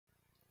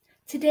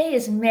Today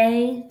is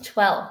May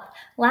 12th.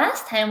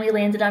 Last time we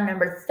landed on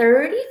number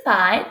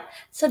 35,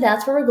 so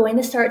that's where we're going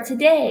to start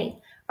today.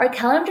 Our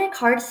calendar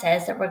card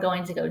says that we're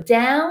going to go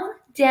down,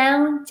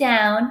 down,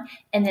 down,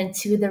 and then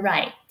to the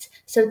right.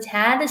 So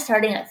Tad is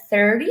starting at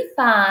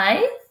 35,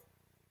 and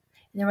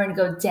then we're going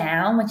to go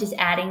down, which is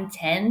adding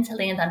 10 to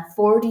land on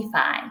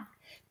 45.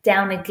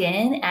 Down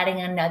again,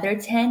 adding another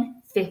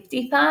 10,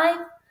 55.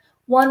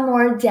 One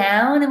more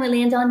down, and we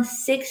land on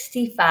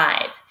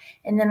 65.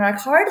 And then our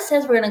card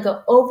says we're going to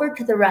go over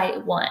to the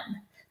right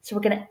one. So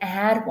we're going to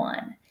add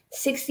 1.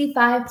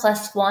 65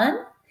 plus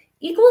 1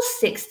 equals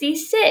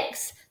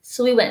 66.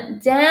 So we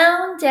went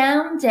down,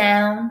 down,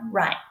 down,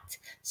 right.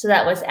 So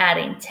that was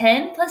adding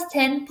 10 plus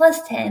 10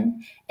 plus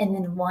 10, and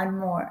then one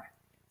more.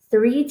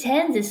 3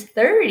 tens is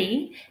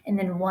 30, and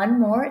then one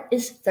more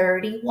is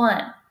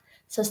 31.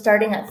 So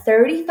starting at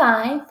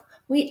 35,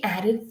 we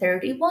added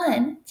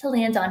 31 to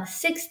land on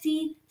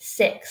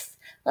 66.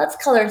 Let's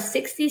color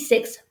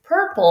 66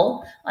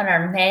 purple on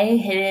our May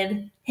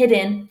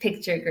hidden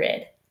picture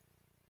grid.